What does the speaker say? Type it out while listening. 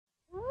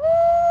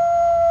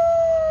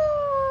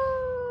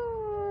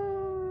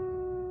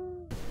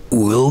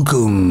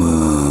Welcome.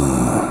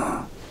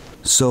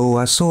 So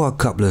I saw a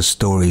couple of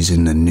stories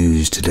in the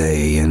news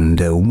today, and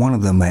one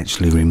of them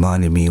actually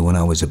reminded me when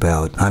I was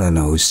about,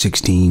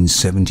 16,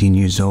 17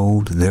 years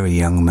old, a very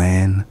young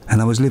man.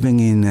 And I was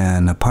living in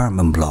an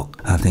apartment block.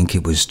 I think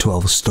it was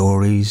 12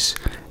 stories,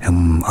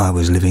 and I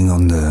was living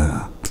on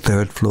the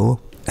 3rd floor.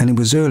 And it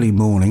was early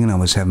morning and I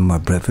was having my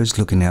breakfast,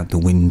 looking out the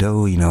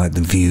window, at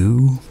the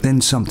view.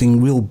 Then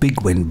something real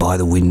big went by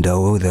the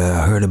window.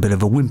 I heard a bit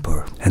of a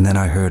whimper, and then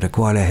I heard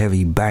quite a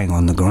heavy bang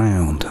on the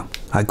ground.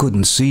 I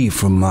couldn't see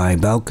from my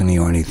balcony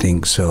or anything,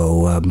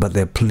 but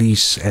the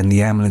police and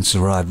the ambulance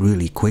arrived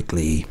really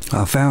quickly.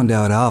 I found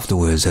out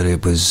afterwards that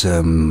it was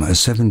a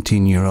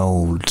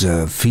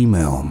 17-year-old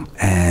female,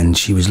 and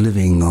she was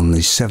living on the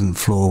 7th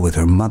floor with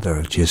her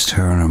mother, just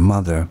her and her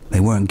mother.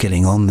 They weren't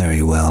getting on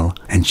very well,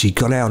 and she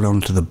got out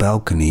onto the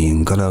balcony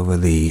and got over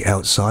the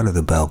outside of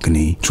the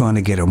balcony, trying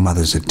to get her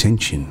mother's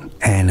attention.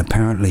 And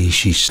apparently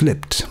she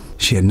slipped.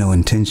 She had no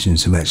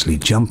intentions of actually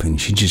jumping,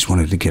 she just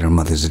wanted to get her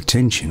mother's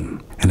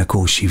attention. And of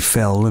course she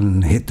fell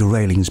and hit the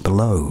railings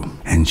below,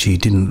 and she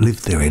didn't live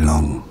very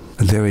long.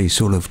 A very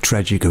sort of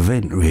tragic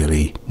event,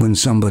 really. When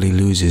somebody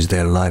loses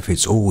their life,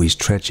 it's always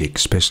tragic,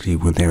 especially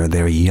when they're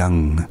very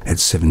young, at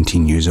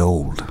 17 years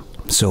old.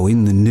 So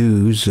in the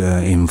news,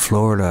 in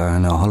Florida,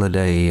 in a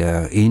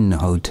Holiday Inn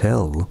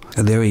hotel,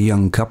 a very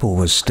young couple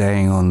was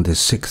staying on the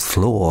 6th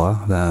floor,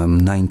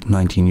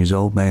 19 years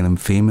old, male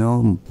and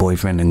female,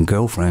 boyfriend and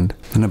girlfriend.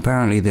 And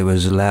apparently there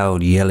was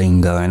loud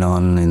yelling going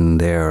on in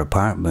their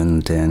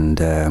apartment and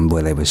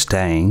where they were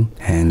staying.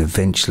 And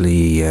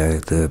eventually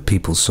the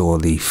people saw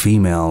the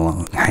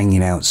female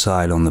hanging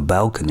outside on the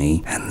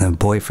balcony, and the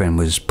boyfriend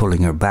was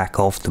pulling her back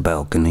off the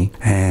balcony.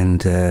 And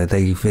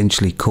they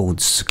eventually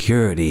called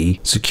security.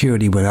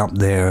 Security went up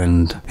there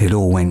and it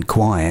all went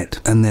quiet,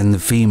 and then the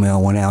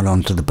female went out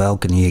onto the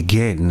balcony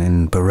again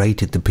and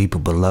berated the people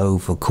below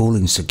for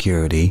calling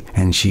security,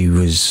 and she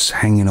was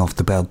hanging off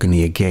the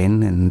balcony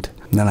again, and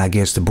then I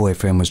guess the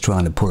boyfriend was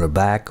trying to pull her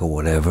back or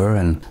whatever,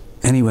 and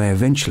anyway,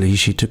 eventually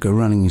she took a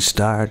running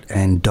start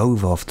and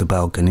dove off the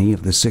balcony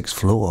of the 6th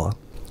floor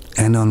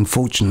and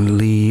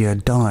unfortunately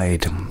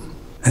died.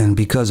 And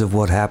because of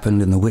what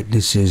happened and the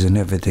witnesses and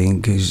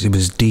everything, it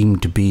was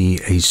deemed to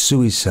be a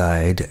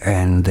suicide,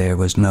 and there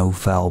was no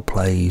foul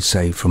play,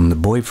 say, from the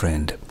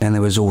boyfriend. And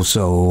there was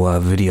also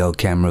video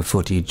camera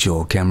footage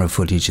or camera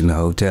footage in the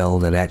hotel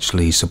that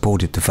actually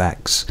supported the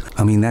facts.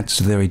 I mean, that's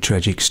a very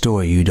tragic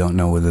story. You don't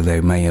know whether they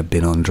may have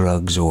been on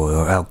drugs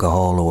or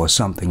alcohol or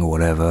something or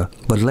whatever.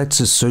 But let's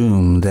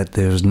assume that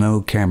there's no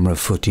camera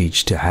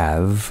footage to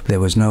have. There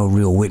was no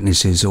real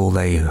witnesses. All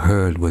they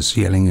heard was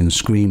yelling and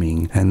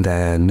screaming, and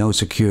no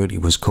security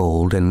was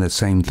called, and the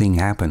same thing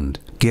happened.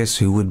 Guess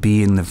who would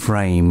be in the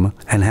frame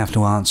and have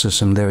to answer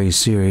some very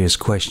serious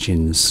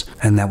questions?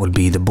 And that would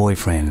be the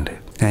boyfriend.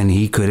 And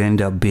he could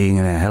end up being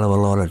in a hell of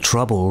a lot of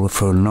trouble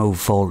for no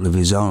fault of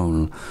his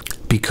own,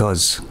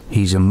 because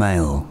he's a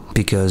male.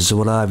 Because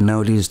what I've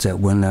noticed that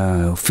when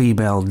a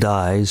female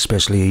dies,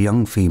 especially a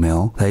young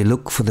female, they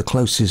look for the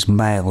closest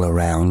male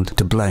around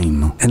to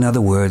blame. In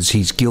other words,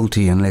 he's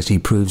guilty unless he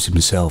proves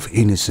himself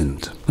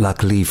innocent.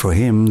 Luckily for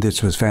him,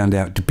 this was found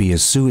out to be a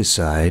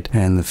suicide,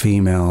 and the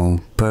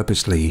female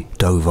purposely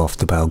dove off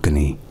the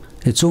balcony.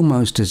 It's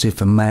almost as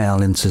if a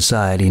male in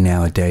society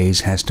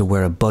nowadays has to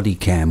wear a body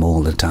cam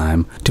all the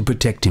time to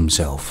protect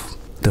himself.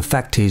 The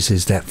fact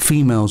is that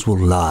females will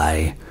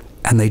lie,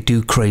 and they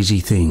do crazy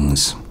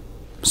things.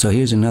 So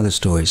here's another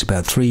story. It's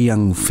about 3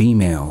 young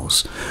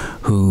females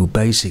who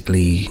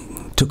basically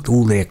took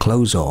all their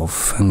clothes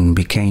off and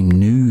became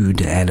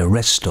nude at a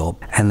rest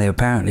stop, and they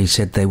apparently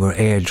said they were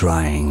air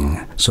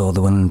drying. So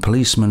that when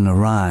policemen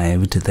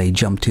arrived, they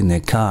jumped in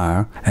their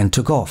car and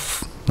took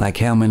off. Like,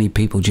 how many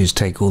people just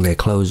take all their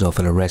clothes off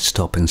at a rest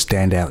stop and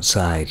stand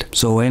outside?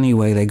 So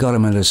anyway, they got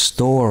them at a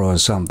store or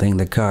something.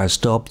 The car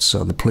stopped,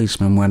 so the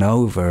policeman went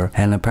over,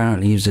 and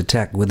apparently he was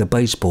attacked with a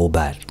baseball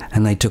bat,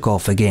 and they took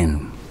off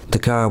again. The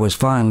car was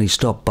finally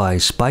stopped by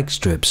spike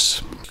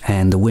strips,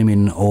 and the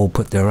women all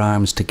put their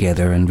arms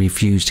together and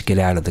refused to get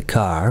out of the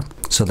car,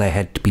 so they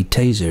had to be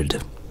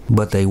tasered.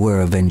 But they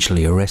were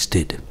eventually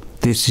arrested.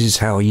 This is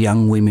how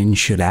young women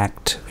should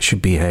act,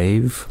 should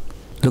behave.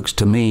 Looks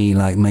to me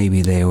like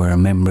maybe they were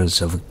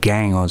members of a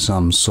gang or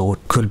some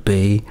sort, could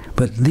be,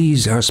 but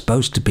these are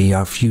supposed to be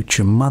our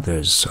future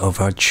mothers of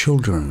our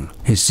children.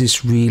 Is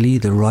this really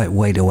the right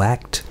way to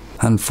act?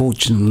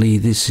 Unfortunately,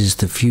 this is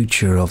the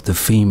future of the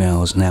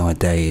females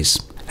nowadays,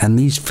 and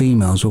these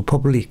females will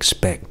probably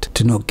expect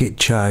to not get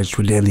charged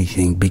with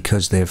anything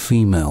because they're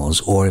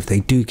females, or if they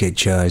do get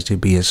charged,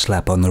 it'd be a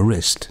slap on the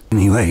wrist.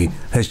 Anyway,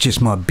 that's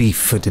just my beef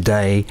for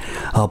today.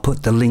 I'll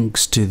put the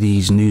links to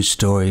these news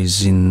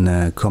stories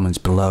in comments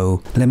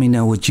below. Let me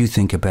know what you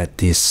think about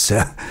this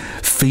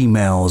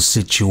female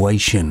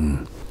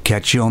situation.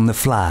 Catch you on the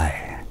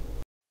fly.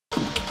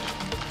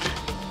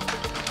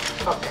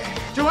 Okay.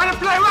 Do you want to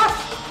play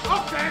rough?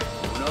 Okay.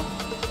 No.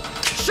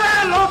 Say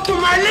hello to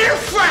my little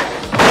friend.